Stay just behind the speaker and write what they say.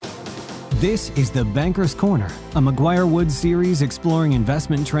This is the Banker's Corner, a McGuire Woods series exploring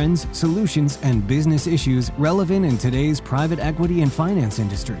investment trends, solutions, and business issues relevant in today's private equity and finance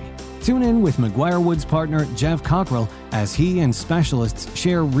industry. Tune in with McGuire Woods partner Jeff Cockrell as he and specialists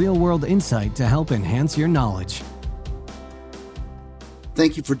share real-world insight to help enhance your knowledge.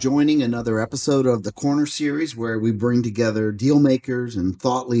 Thank you for joining another episode of the Corner series, where we bring together deal makers and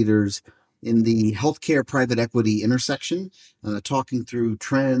thought leaders in the healthcare private equity intersection, talking through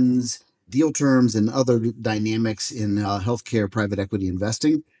trends, deal terms, and other dynamics in healthcare private equity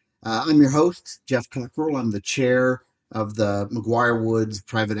investing. I'm your host, Jeff Cockrell. I'm the chair of the McGuire Woods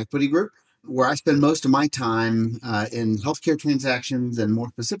Private Equity Group, where I spend most of my time in healthcare transactions, and more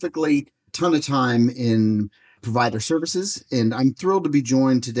specifically, a ton of time in provider services. And I'm thrilled to be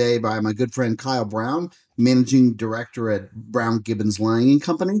joined today by my good friend Kyle Brown, managing director at Brown Gibbons Lang &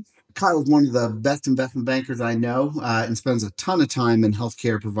 Company. Kyle is one of the best investment bankers I know and spends a ton of time in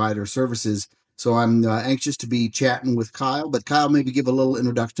healthcare provider services. So I'm anxious to be chatting with Kyle. But Kyle, maybe give a little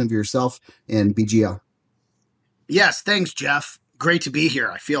introduction of yourself and BGL. Yes, thanks, Jeff. Great to be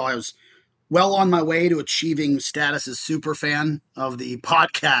here. I feel I was well on my way to achieving status as super fan of the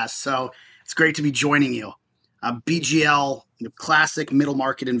podcast. So it's great to be joining you. BGL, classic middle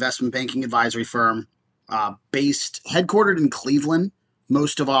market investment banking advisory firm, headquartered in Cleveland.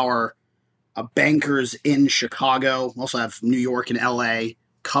 Most of our bankers in Chicago, also have New York and LA,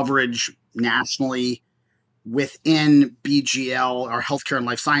 coverage nationally. Within BGL, our healthcare and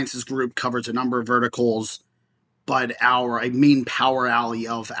life sciences group covers a number of verticals, but our main power alley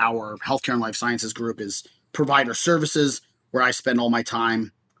of our healthcare and life sciences group is provider services, where I spend all my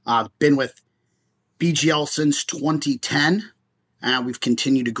time. I've been with BGL since 2010, and we've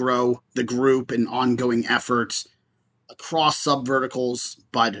continued to grow the group and ongoing efforts across sub-verticals,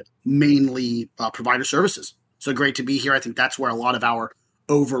 but mainly provider services. So great to be here. I think that's where a lot of our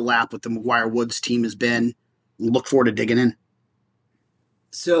overlap with the McGuire Woods team has been. Look forward to digging in.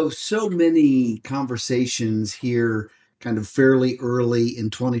 So many conversations here kind of fairly early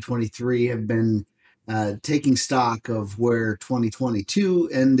in 2023 have been taking stock of where 2022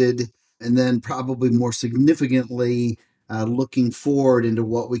 ended, and then probably more significantly looking forward into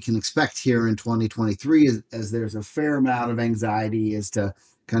what we can expect here in 2023, as there's a fair amount of anxiety as to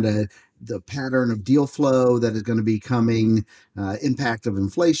kind of the pattern of deal flow that is going to be coming, impact of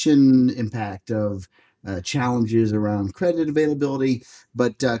inflation, impact of challenges around credit availability.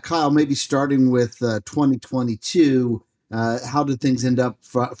 But Kyle, maybe starting with 2022, how did things end up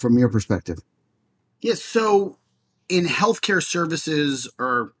from your perspective? Yes, so in healthcare services,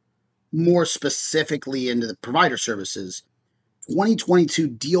 or more specifically into the provider services, 2022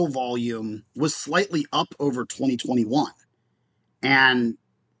 deal volume was slightly up over 2021. And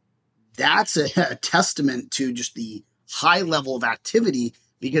that's a testament to just the high level of activity,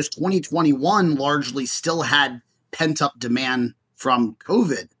 because 2021 largely still had pent-up demand from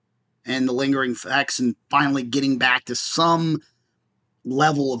COVID and the lingering effects, and finally getting back to some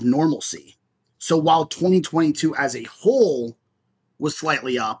level of normalcy. So while 2022 as a whole was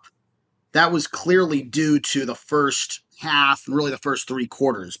slightly up, that was clearly due to the first half and really the first three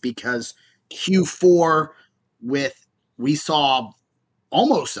quarters, because Q4 we saw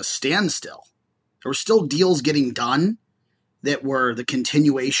almost a standstill. There were still deals getting done that were the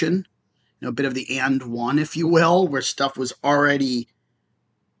continuation, a bit of the and one, if you will, where stuff was already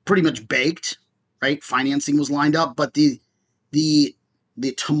pretty much baked, right? Financing was lined up, but the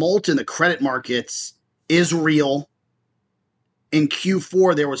tumult in the credit markets is real. In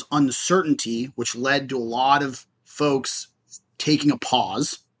Q4, there was uncertainty, which led to a lot of folks taking a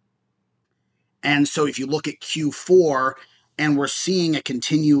pause. And so if you look at Q4, and we're seeing a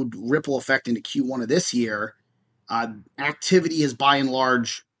continued ripple effect into Q1 of this year, activity has by and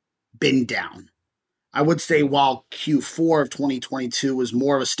large been down. I would say while Q4 of 2022 was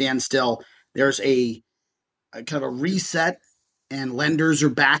more of a standstill, there's a kind of a reset, and lenders are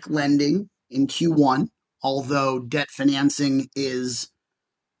back lending in Q1, although debt financing is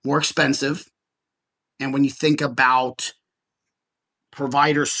more expensive. And when you think about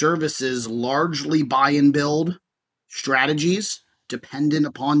provider services, largely buy and build strategies dependent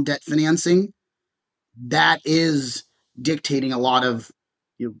upon debt financing, that is dictating a lot of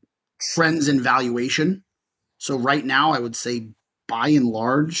trends in valuation. So right now, I would say by and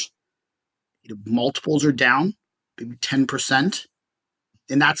large, multiples are down, maybe 10%.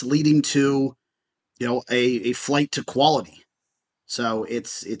 And that's leading to, a flight to quality. So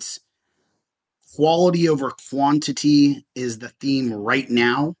it's quality over quantity is the theme right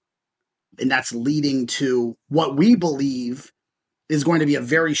now. And that's leading to what we believe is going to be a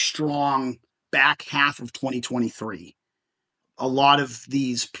very strong back half of 2023. a lot of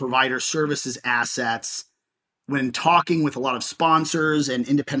these provider services assets, when talking with a lot of sponsors and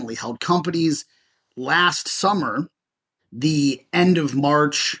independently held companies last summer, the end of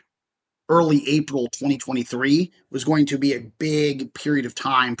March, early April 2023 was going to be a big period of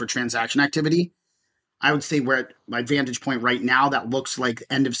time for transaction activity. I would say we're at my vantage point right now, that looks like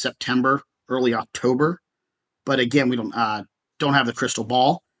end of September, early October. But again, we don't have the crystal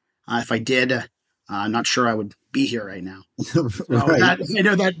ball. If I did, I'm not sure I would be here right now. Right. I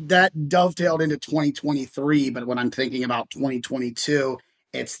know that dovetailed into 2023, but when I'm thinking about 2022,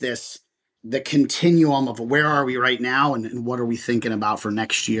 it's the continuum of where are we right now and what are we thinking about for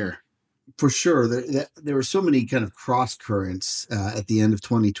next year. For sure. There were so many kind of cross currents at the end of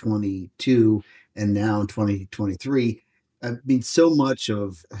 2022 and now in 2023. I mean, so much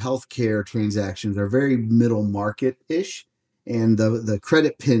of healthcare transactions are very middle market ish, and the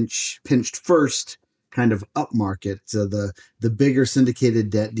credit pinched first, kind of upmarket. So the bigger syndicated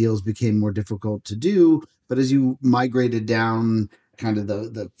debt deals became more difficult to do. But as you migrated down kind of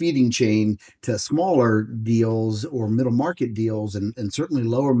the feeding chain to smaller deals or middle market deals, and certainly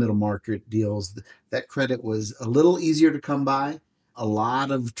lower middle market deals, that credit was a little easier to come by. A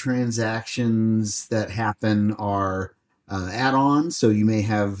lot of transactions that happen are add-ons. So you may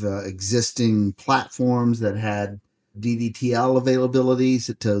have existing platforms that had DDTL availability,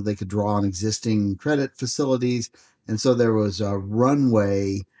 so they could draw on existing credit facilities. And so there was a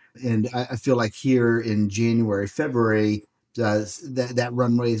runway. And I feel like here in January, February, that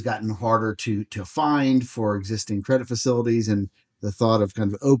runway has gotten harder to find for existing credit facilities. And the thought of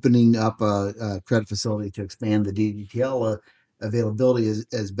kind of opening up a credit facility to expand the DDTL availability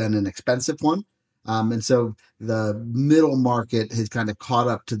has been an expensive one. And so the middle market has kind of caught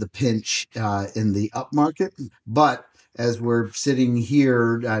up to the pinch in the up market. But as we're sitting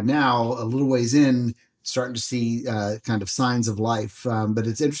here now, a little ways in, starting to see kind of signs of life. But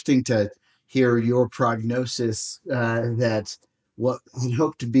it's interesting to hear your prognosis that what had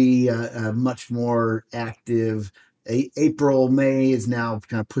hoped to be a much more active April, May is now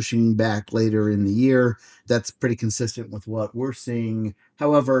kind of pushing back later in the year. That's pretty consistent with what we're seeing.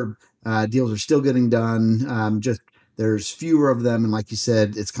 However, deals are still getting done. Just there's fewer of them. And like you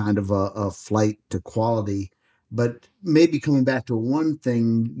said, it's kind of a flight to quality. But maybe coming back to one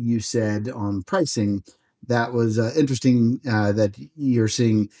thing you said on pricing, that was interesting that you're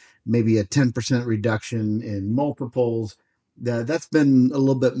seeing maybe a 10% reduction in multiples. That's been a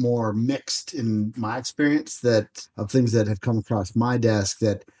little bit more mixed in my experience, that of things that have come across my desk,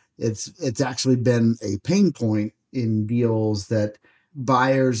 that it's actually been a pain point in deals, that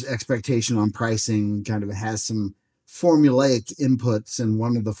buyers' expectation on pricing kind of has some formulaic inputs, and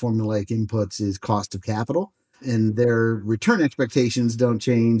one of the formulaic inputs is cost of capital, and their return expectations don't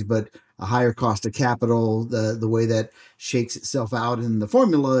change, but a higher cost of capital, the way that shakes itself out in the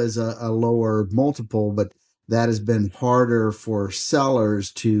formula is a lower multiple, but that has been harder for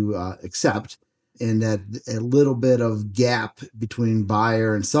sellers to accept, and that a little bit of gap between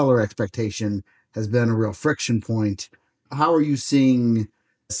buyer and seller expectation has been a real friction point. How are you seeing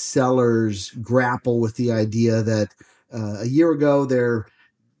sellers grapple with the idea that a year ago their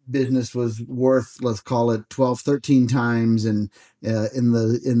business was worth, let's call it 12, 13 times, and in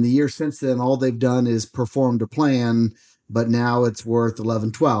the year since then, all they've done is performed a plan, but now it's worth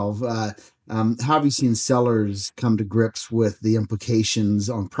 11, 12. How have you seen sellers come to grips with the implications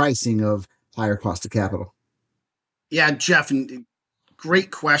on pricing of higher cost of capital? Yeah, Jeff, and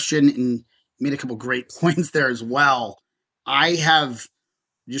great question, and made a couple great points there as well. I have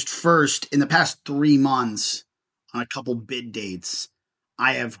just first, in the past 3 months, on a couple bid dates,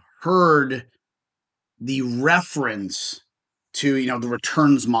 I have heard the reference to, the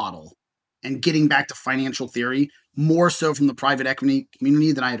returns model and getting back to financial theory more so from the private equity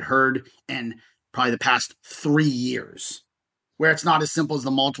community than I had heard in probably the past 3 years, where it's not as simple as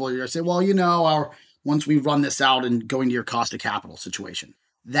the multiple. You say, well, once we run this out and go into your cost of capital situation,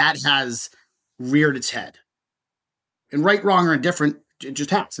 that has reared its head. And right, wrong, or indifferent, it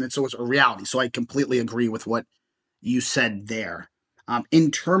just has. And it's a reality. So I completely agree with what you said there.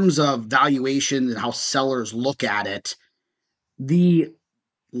 In terms of valuation and how sellers look at it, the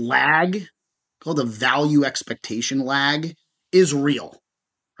lag, called the value expectation lag, is real,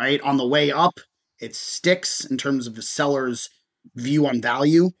 right? On the way up, it sticks in terms of the seller's view on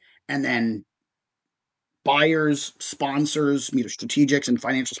value. And then buyers, sponsors, strategics and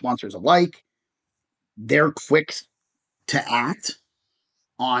financial sponsors alike, they're quick to act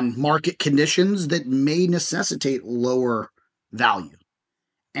on market conditions that may necessitate lower value.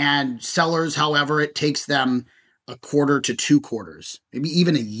 And sellers, however, it takes them a quarter to 2 quarters, maybe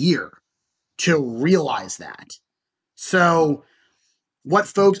even a year, to realize that. So what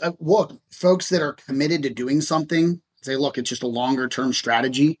folks look, folks that are committed to doing something, say, look, it's just a longer term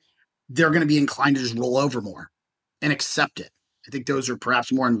strategy, they're going to be inclined to just roll over more and accept it. I think those are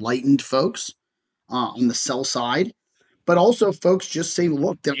perhaps more enlightened folks on the sell side, but also folks just say,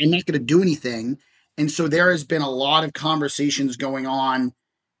 look, I'm not going to do anything. And so there has been a lot of conversations going on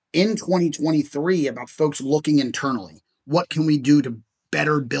in 2023 about folks looking internally. What can we do to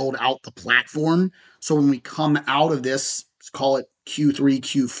better build out the platform? So when we come out of this, let's call it Q3,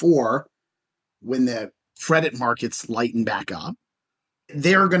 Q4, when the credit markets lighten back up,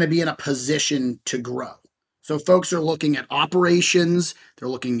 they're going to be in a position to grow. So folks are looking at operations, they're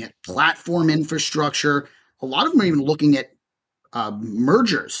looking at platform infrastructure. A lot of them are even looking at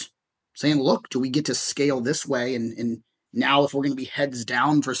mergers, saying, look, do we get to scale this way? And now, if we're going to be heads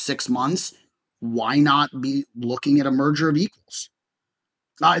down for 6 months, why not be looking at a merger of equals?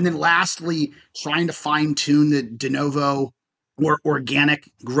 And then lastly, trying to fine tune the de novo or organic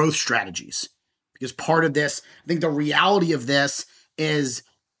growth strategies. Because part of this, I think the reality of this is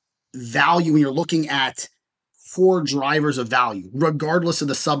value when you're looking at 4 drivers of value, regardless of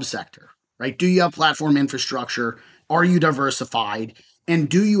the subsector, right? Do you have platform infrastructure? Are you diversified? And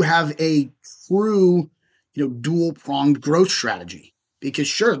do you have a true, dual pronged growth strategy? Because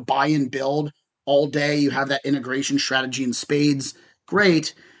sure, buy and build all day, you have that integration strategy in spades,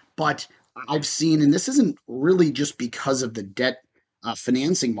 great. But I've seen, and this isn't really just because of the debt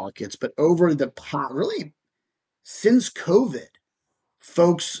financing markets, but over the really since COVID,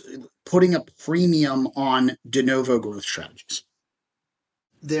 folks putting a premium on de novo growth strategies.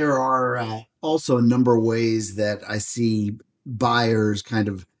 There are also a number of ways that I see buyers kind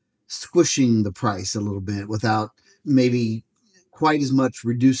of squishing the price a little bit without maybe quite as much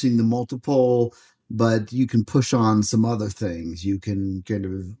reducing the multiple, but you can push on some other things. You can kind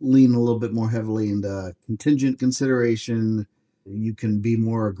of lean a little bit more heavily into contingent consideration. You can be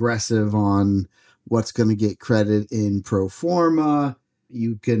more aggressive on what's going to get credit in pro forma.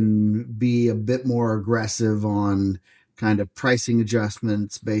 You can be a bit more aggressive on kind of pricing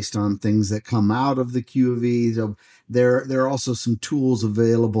adjustments based on things that come out of the Q of E. So there are also some tools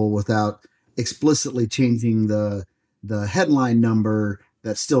available without explicitly changing the headline number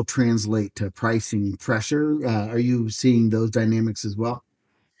that still translate to pricing pressure. Are you seeing those dynamics as well?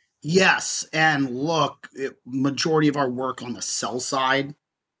 Yes, and look, majority of our work on the sell side,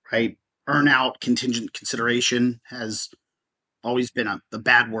 right? Earnout contingent consideration has always been a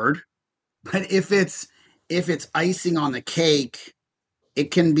bad word, but if it's icing on the cake, it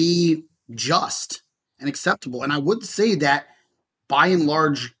can be just and acceptable. And I would say that by and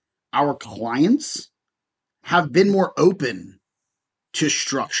large, our clients have been more open to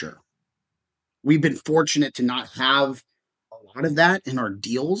structure. We've been fortunate to not have a lot of that in our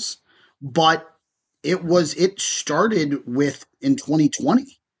deals, but it started with in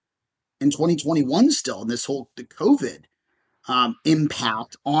 2020 and 2021 still, and this whole the COVID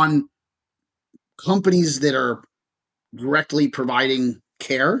impact on companies that are directly providing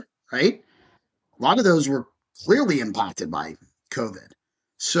care, right? A lot of those were clearly impacted by COVID.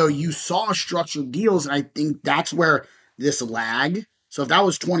 So you saw structured deals, and I think that's where this lag. So if that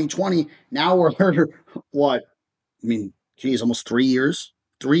was 2020, now we're what? I mean, geez, almost 3 years.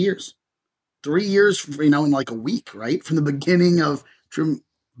 3 years. 3 years, in like a week, right? From beginning of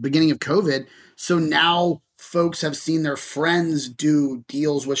COVID. So now folks have seen their friends do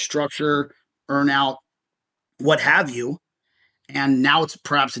deals with structure, earn out, what have you, and now it's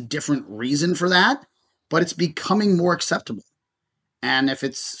perhaps a different reason for that, but it's becoming more acceptable. And if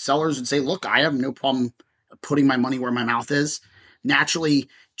it's sellers would say, look, I have no problem putting my money where my mouth is. Naturally,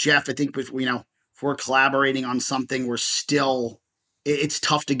 Jeff, I think if we're collaborating on something, it's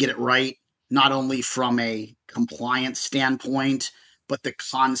tough to get it right, not only from a compliance standpoint, but the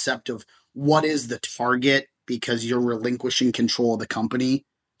concept of what is the target because you're relinquishing control of the company.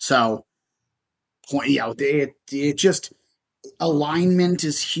 So, it just alignment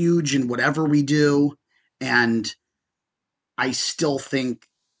is huge in whatever we do, and I still think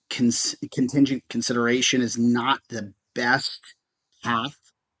contingent consideration is not the best path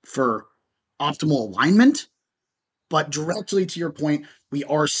for optimal alignment. But directly to your point, we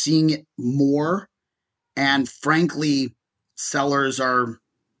are seeing it more, and frankly, sellers are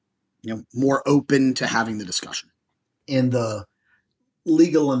more open to having the discussion. And the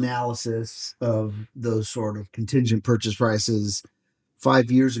legal analysis of those sort of contingent purchase prices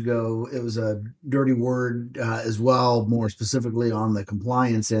 5 years ago, it was a dirty word as well, more specifically on the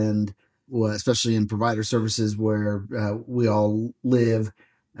compliance end, especially in provider services where we all live,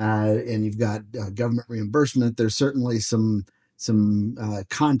 and you've got government reimbursement. There's certainly some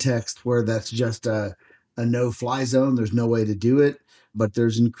context where that's just a no-fly zone. There's no way to do it. but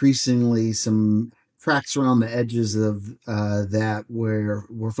there's increasingly some cracks around the edges of that where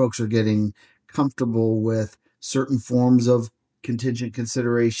folks are getting comfortable with certain forms of contingent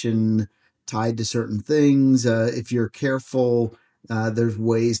consideration tied to certain things. If you're careful, there's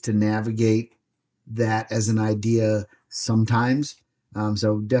ways to navigate that as an idea sometimes.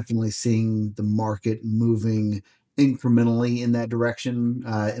 So definitely seeing the market moving incrementally in that direction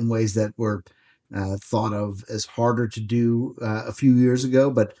in ways that were thought of as harder to do a few years ago,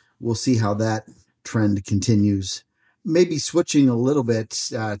 but we'll see how that trend continues. Maybe switching a little bit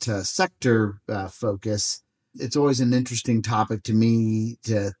to sector focus. It's always an interesting topic to me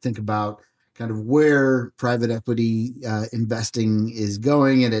to think about kind of where private equity investing is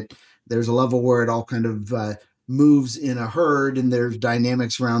going, and there's a level where it all kind of moves in a herd, and there's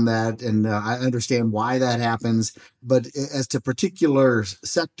dynamics around that, and I understand why that happens. But as to particular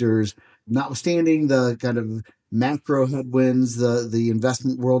sectors, notwithstanding the kind of macro headwinds, the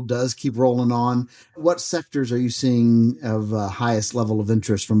investment world does keep rolling on. What sectors are you seeing of highest level of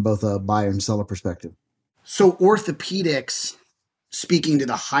interest from both a buyer and seller perspective? So orthopedics, speaking to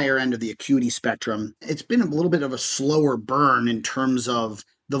the higher end of the acuity spectrum, it's been a little bit of a slower burn in terms of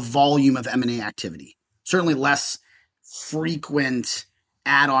the volume of M&A activity. Certainly less frequent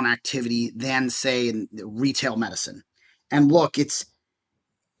add-on activity than, say, in retail medicine. And look,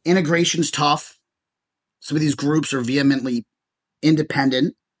 integration's tough. Some of these groups are vehemently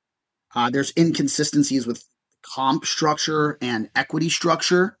independent. There's inconsistencies with comp structure and equity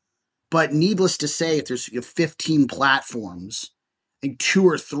structure. But needless to say, if there's 15 platforms, I think 2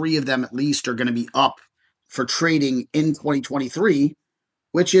 or 3 of them at least are going to be up for trading in 2023,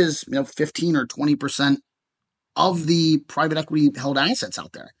 which is 15 or 20% of the private equity held assets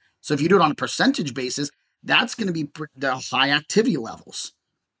out there. So if you do it on a percentage basis, that's going to be the high activity levels.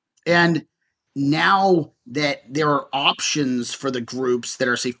 And now that there are options for the groups that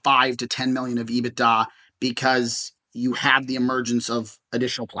are, say, 5 to 10 million of EBITDA because you have the emergence of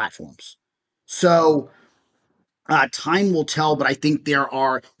additional platforms. So time will tell, but I think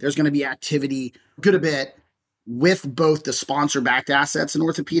there's going to be activity good a bit with both the sponsor-backed assets in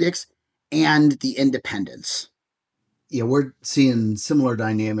orthopedics and the independents. Yeah, we're seeing similar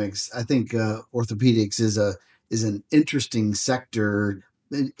dynamics. I think orthopedics is an interesting sector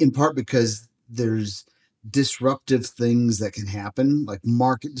in part because there's disruptive things that can happen, like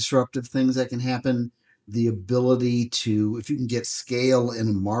market disruptive things that can happen. The ability to, if you can get scale in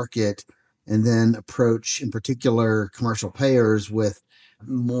a market and then approach, in particular, commercial payers with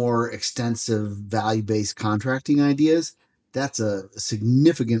more extensive value-based contracting ideas, that's a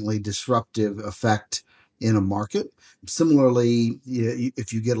significantly disruptive effect in a market. Similarly,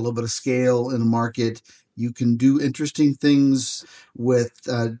 if you get a little bit of scale in a market, you can do interesting things with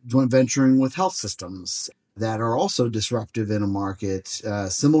joint venturing with health systems that are also disruptive in a market.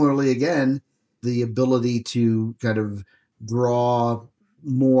 Similarly, again, the ability to kind of draw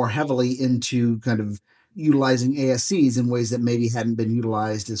more heavily into kind of utilizing ASCs in ways that maybe hadn't been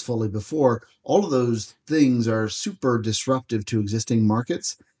utilized as fully before. All of those things are super disruptive to existing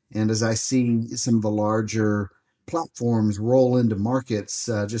markets. And as I see some of the larger platforms roll into markets,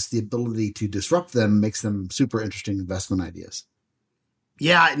 just the ability to disrupt them makes them super interesting investment ideas.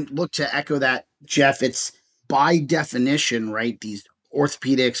 Yeah, and look, to echo that, Jeff, it's by definition, right, these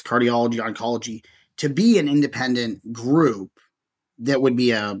orthopedics, cardiology, oncology, to be an independent group that would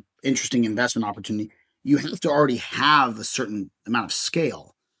be a interesting investment opportunity, you have to already have a certain amount of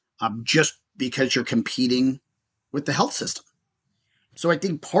scale, just because you're competing with the health system. So I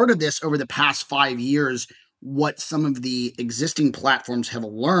think part of this over the past 5 years, what some of the existing platforms have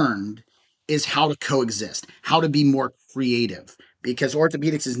learned is how to coexist, how to be more creative, because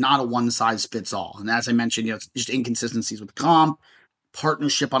orthopedics is not a one size fits all. And as I mentioned, it's just inconsistencies with comp,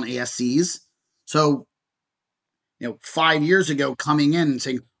 partnership on ASCs. So 5 years ago coming in and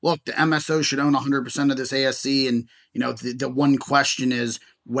saying, look, the MSO should own 100% of this ASC. And, the one question is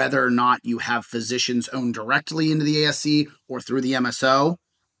whether or not you have physicians own directly into the ASC or through the MSO.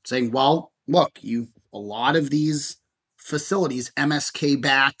 Saying, well, look, a lot of these facilities,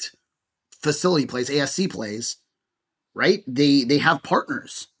 MSK-backed facility plays, ASC plays, right? They have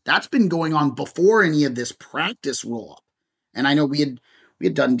partners. That's been going on before any of this practice roll up. And I know we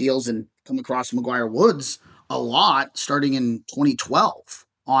had done deals and come across McGuire-Woods a lot starting in 2012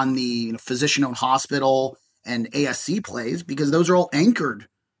 on the physician-owned hospital and ASC plays, because those are all anchored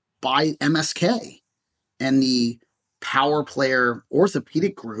by MSK and the power player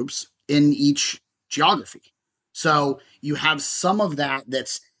orthopedic groups in each geography. So you have some of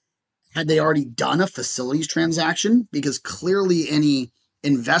that's, had they already done a facilities transaction, because clearly any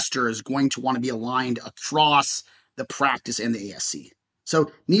investor is going to want to be aligned across the practice and the ASC. So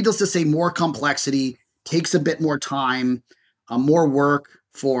needless to say, more complexity, takes a bit more time, more work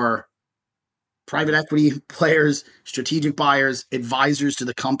for private equity players, strategic buyers, advisors to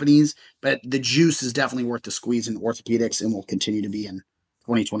the companies, but the juice is definitely worth the squeeze in orthopedics and will continue to be in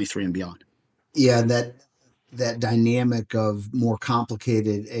 2023 and beyond. Yeah, that dynamic of more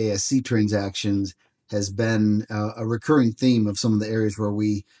complicated ASC transactions has been a recurring theme of some of the areas where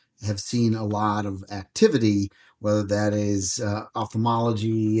we have seen a lot of activity, whether that is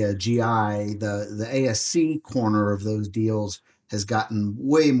ophthalmology, GI. The ASC corner of those deals has gotten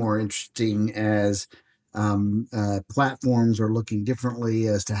way more interesting as platforms are looking differently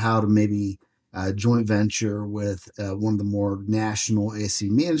as to how to maybe joint venture with one of the more national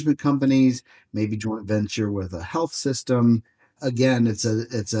ASC management companies, maybe joint venture with a health system. Again, it's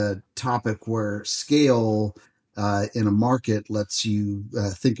a topic where scale in a market lets you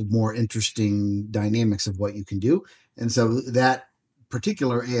think of more interesting dynamics of what you can do. And so that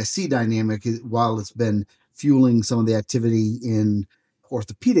particular ASC dynamic, while it's been fueling some of the activity in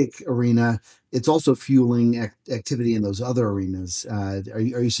orthopedic arena, it's also fueling activity in those other arenas. Are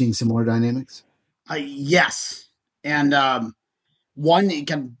you seeing similar dynamics? Yes. And one,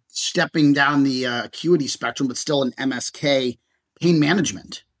 kind of stepping down the acuity spectrum, but still an MSK, pain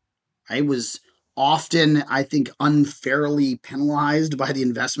management. I was often, I think, unfairly penalized by the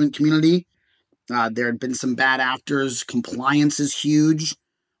investment community. There had been some bad actors. Compliance is huge.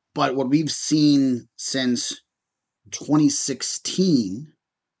 But what we've seen since 2016,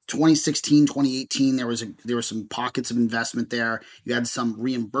 2018, there were some pockets of investment there. You had some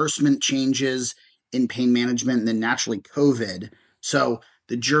reimbursement changes in pain management, and then naturally COVID. So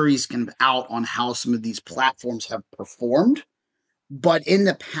the jury's kind of out on how some of these platforms have performed. But in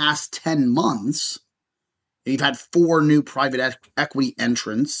the past 10 months, you've had 4 new private equity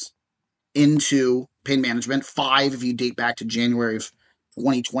entrants into pain management, 5 if you date back to January of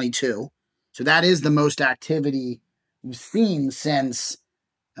 2022. So that is the most activity we've seen since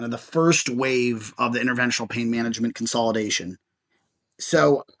the first wave of the interventional pain management consolidation.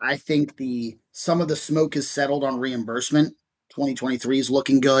 So I think some of the smoke is settled on reimbursement. 2023 is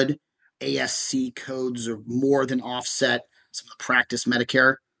looking good. ASC codes are more than offset some of the practice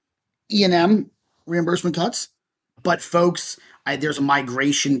Medicare E&M reimbursement cuts. But folks, there's a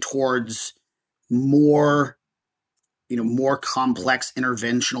migration towards more more complex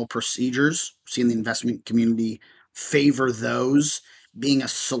interventional procedures. Seeing the investment community favor those being a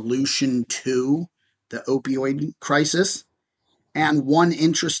solution to the opioid crisis. And one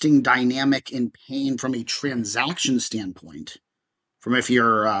interesting dynamic in pain from a transaction standpoint, from if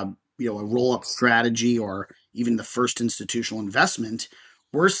you're a roll-up strategy or even the first institutional investment,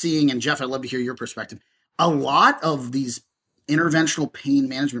 we're seeing, and Jeff, I'd love to hear your perspective, a lot of these interventional pain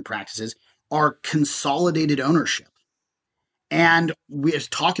management practices are consolidated ownership. And we're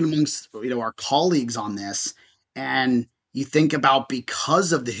talking amongst our colleagues on this, and you think about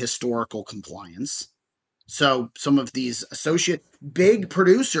because of the historical compliance. So some of these associate big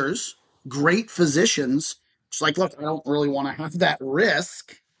producers, great physicians, just like, look, I don't really want to have that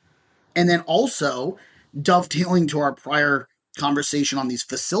risk. And then also dovetailing to our prior conversation on these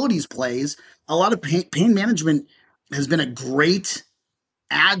facilities plays, a lot of pain management has been a great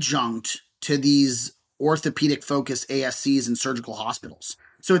adjunct to these orthopedic focused ASCs and surgical hospitals.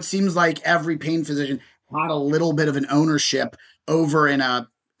 So it seems like every pain physician had a little bit of an ownership over in a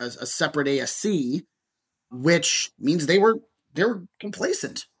separate ASC, which means they were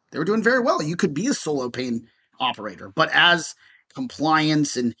complacent. They were doing very well. You could be a solo pain operator, but as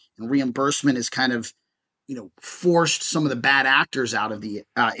compliance and reimbursement is kind of forced some of the bad actors out of the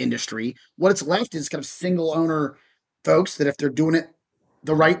industry, what it's left is kind of single owner folks that if they're doing it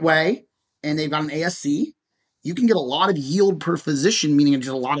the right way and they've got an ASC, you can get a lot of yield per physician, meaning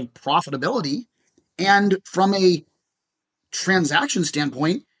just a lot of profitability. And from a transaction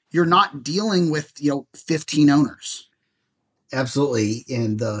standpoint, you're not dealing with 15 owners. Absolutely.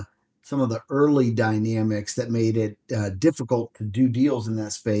 And some of the early dynamics that made it difficult to do deals in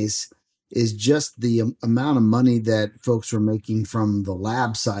that space is just the amount of money that folks were making from the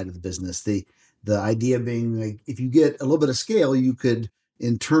lab side of the business. The idea being, like, if you get a little bit of scale, you could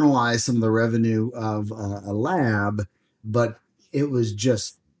internalize some of the revenue of a lab, but it was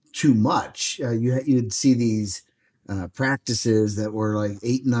just too much. You'd see these practices that were like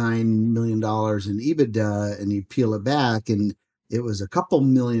 $8-9 million in EBITDA, and you peel it back, and it was a couple $1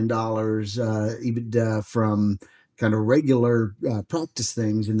 million EBITDA from kind of regular practice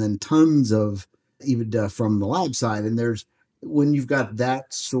things, and then tons of EBITDA from the lab side. And when you've got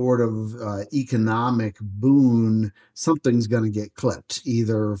that sort of economic boon, something's going to get clipped,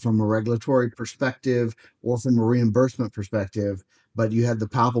 either from a regulatory perspective or from a reimbursement perspective. but you had the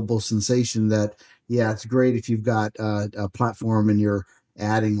palpable sensation that, yeah, it's great if you've got a platform and you're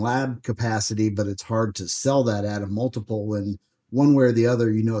adding lab capacity, but it's hard to sell that at a multiple when one way or the other,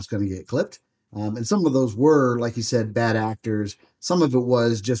 it's going to get clipped. And some of those were, like you said, bad actors. Some of it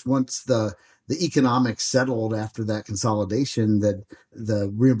was just once the economics settled after that consolidation, that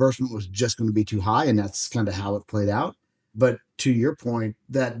the reimbursement was just going to be too high, and that's kind of how it played out. But to your point,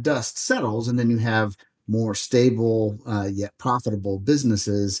 that dust settles, and then you have more stable yet profitable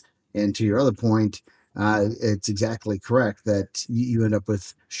businesses. And to your other point, it's exactly correct that you end up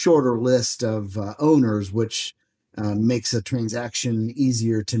with shorter list of owners, which makes a transaction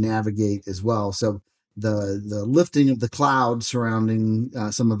easier to navigate as well. So the lifting of the cloud surrounding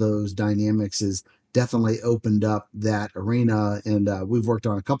some of those dynamics is definitely opened up that arena. And we've worked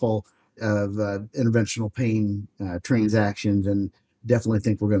on a couple of interventional pain transactions, and definitely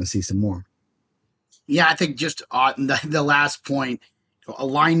think we're going to see some more. Yeah, I think just on the last point,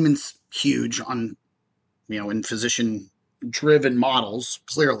 alignment's huge on, in physician-driven models,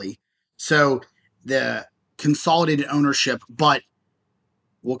 clearly. So the consolidated ownership, but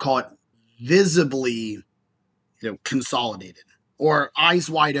we'll call it visibly, consolidated, or eyes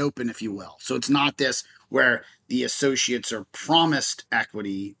wide open, if you will. So it's not this where the associates are promised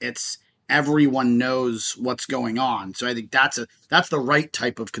equity. It's everyone knows what's going on. So I think that's the right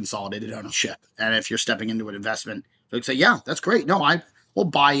type of consolidated ownership. And if you're stepping into an investment, they'll say, yeah, that's great. No, I will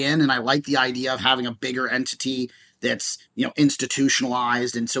buy in, and I like the idea of having a bigger entity that's,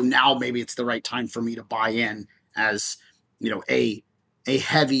 institutionalized. And so now maybe it's the right time for me to buy in as, a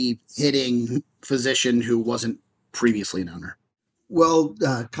heavy hitting physician who wasn't previously an owner. Well,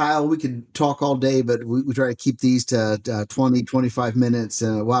 Kyle, we could talk all day, but we try to keep these to 20, 25 minutes.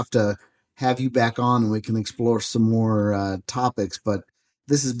 And we'll have to have you back on and we can explore some more topics. But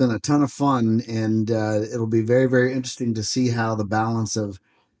this has been a ton of fun, and it'll be very, very interesting to see how the balance of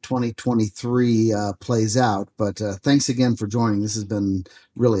 2023 plays out. But thanks again for joining. This has been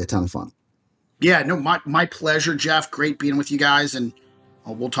really a ton of fun. Yeah, no, my pleasure, Jeff. Great being with you guys, and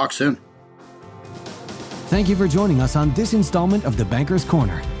we'll talk soon. Thank you for joining us on this installment of The Banker's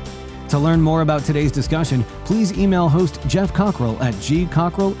Corner. To learn more about today's discussion, please email host Jeff Cockrell at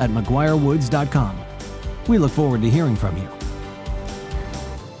gcockrell@mcguirewoods.com. We look forward to hearing from you.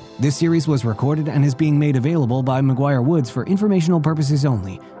 This series was recorded and is being made available by McGuire-Woods for informational purposes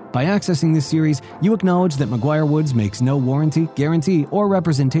only. By accessing this series, you acknowledge that McGuire-Woods makes no warranty, guarantee, or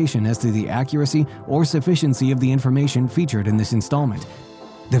representation as to the accuracy or sufficiency of the information featured in this installment.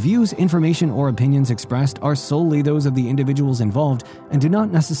 The views, information, or opinions expressed are solely those of the individuals involved and do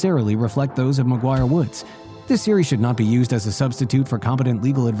not necessarily reflect those of McGuire-Woods. This series should not be used as a substitute for competent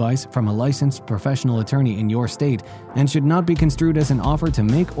legal advice from a licensed professional attorney in your state and should not be construed as an offer to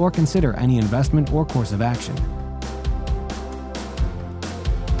make or consider any investment or course of action.